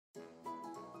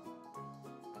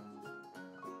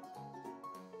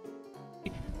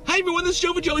everyone, this is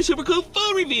Joe for Joey's Super Cool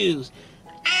Food Reviews.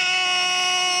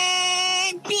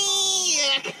 I'm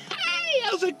back. Hi,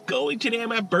 how's it going? Today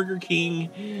I'm at Burger King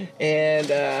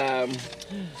and I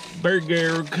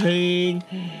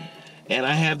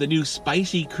have the new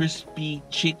spicy crispy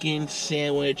chicken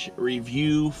sandwich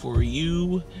review for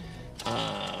you.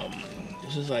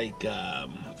 This is like 5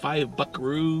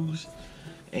 buckaroos,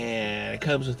 and it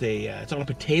comes with a it's on a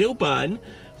potato bun,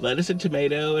 lettuce and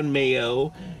tomato and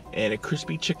mayo, and a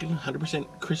crispy chicken,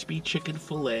 100% crispy chicken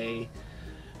fillet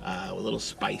with a little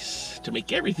spice to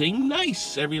make everything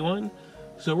nice, everyone.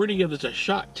 So we're gonna give this a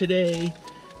shot today.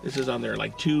 This is on their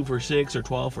like 2 for $6 or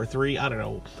 12 for $3, I don't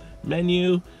know,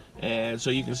 menu, and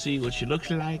so you can see what she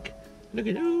looks like. Look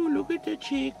at, oh, look at the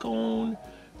chicken,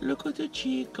 look at the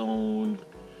chicken.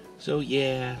 So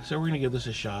yeah, so we're gonna give this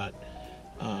a shot.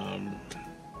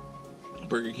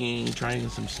 Burger King, trying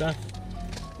some stuff,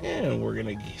 and we're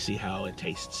gonna see how it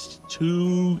tastes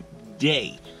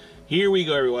today. Here we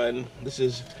go, everyone. This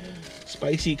is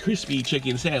spicy crispy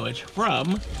chicken sandwich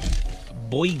from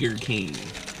Burger King.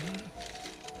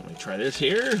 Let me try this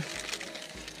here.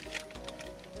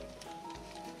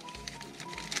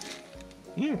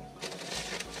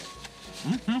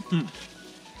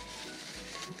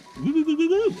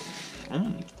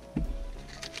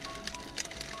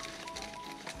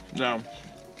 Now,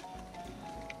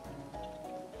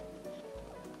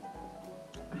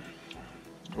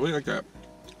 I really like that.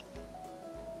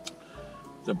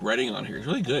 The breading on here is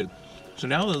really good. So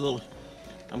now I'm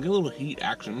getting a little heat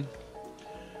action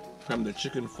from the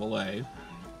chicken fillet,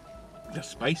 the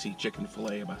spicy chicken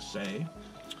fillet, I must say.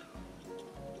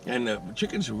 And the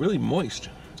chicken's really moist.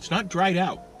 It's not dried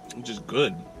out, which is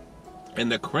good.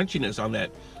 And the crunchiness on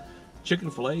that chicken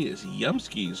fillet is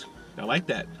yumskis. I like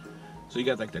that. So you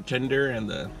got like the tender and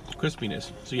the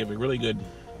crispiness. So you have a really good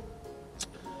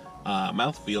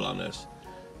mouthfeel on this.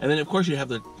 And then of course you have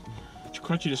the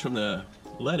crunchiness from the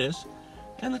lettuce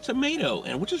and the tomato.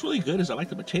 And which is really good is I like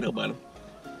the potato bun.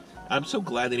 I'm so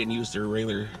glad they didn't use their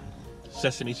regular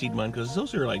sesame seed bun, because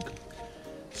those are like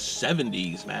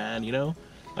 70s, man, you know?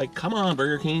 Like, come on,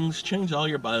 Burger Kings, change all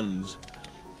your buns.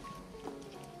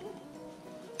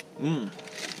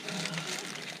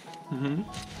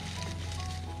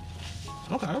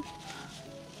 Okay.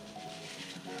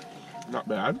 Not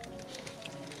bad.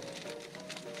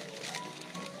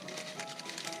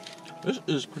 This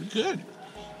is pretty good.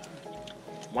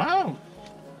 Wow.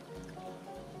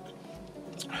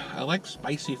 I like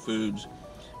spicy foods.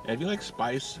 And if you like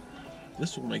spice,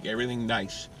 this will make everything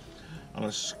nice. On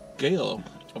a scale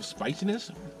of spiciness,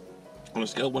 on a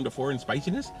scale of 1 to 4 in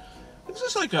spiciness, it's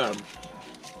just like a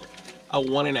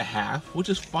 1.5, which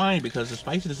is fine because the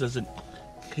spiciness doesn't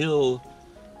kill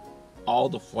all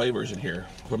the flavors in here,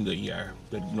 from the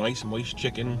nice moist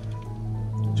chicken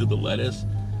to the lettuce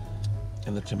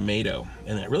and the tomato,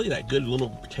 and that good little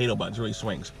potato buns really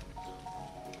swings.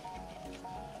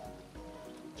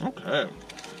 Okay,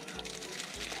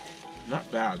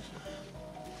 not bad.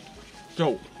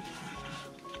 So,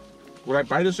 would I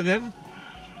buy this again?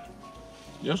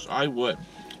 Yes, I would.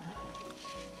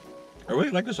 I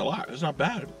really like this a lot. It's not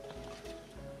bad.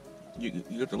 You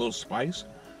get the little spice.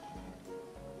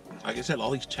 Like I said, all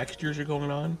these textures are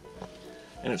going on,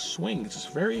 and it swings. It's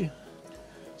very,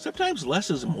 sometimes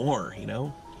less is more, you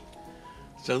know?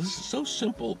 So this is so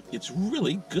simple. It's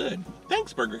really good.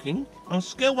 Thanks, Burger King. On a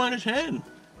scale of 1 to 10,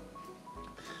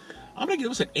 I'm gonna give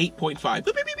this an 8.5.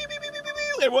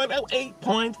 Everyone,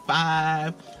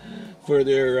 8.5 for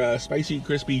their spicy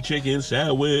crispy chicken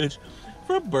sandwich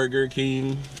from Burger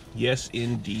King. Yes,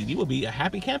 indeed. You will be a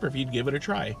happy camper if you'd give it a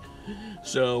try.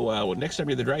 So next time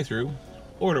you're at the drive-thru,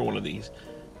 order one of these.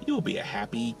 You will be a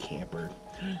happy camper.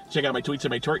 Check out my tweets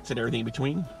and my torts and everything in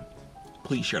between.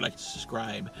 Please share, like,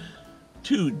 subscribe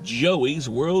to Joey's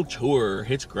World Tour.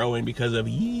 It's growing because of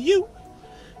you.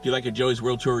 If you like a Joey's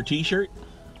World Tour t-shirt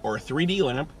or a 3D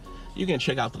lamp, you can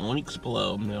check out the links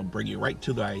below, and they'll bring you right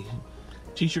to my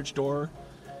t-shirt store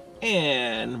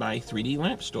and my 3D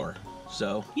lamp store.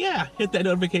 So yeah, hit that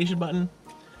notification button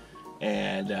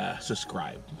and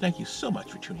subscribe. Thank you so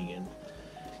much for tuning in.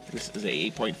 This is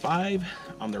a 8.5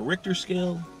 on the Richter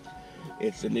scale.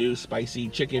 It's the new spicy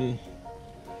chicken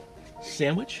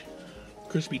sandwich,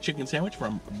 crispy chicken sandwich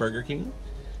from Burger King.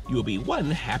 You will be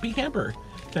one happy camper.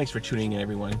 Thanks for tuning in,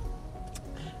 everyone.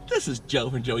 This is Joe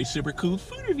from Joey's Super Cool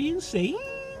Food Reviews saying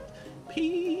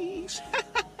peace.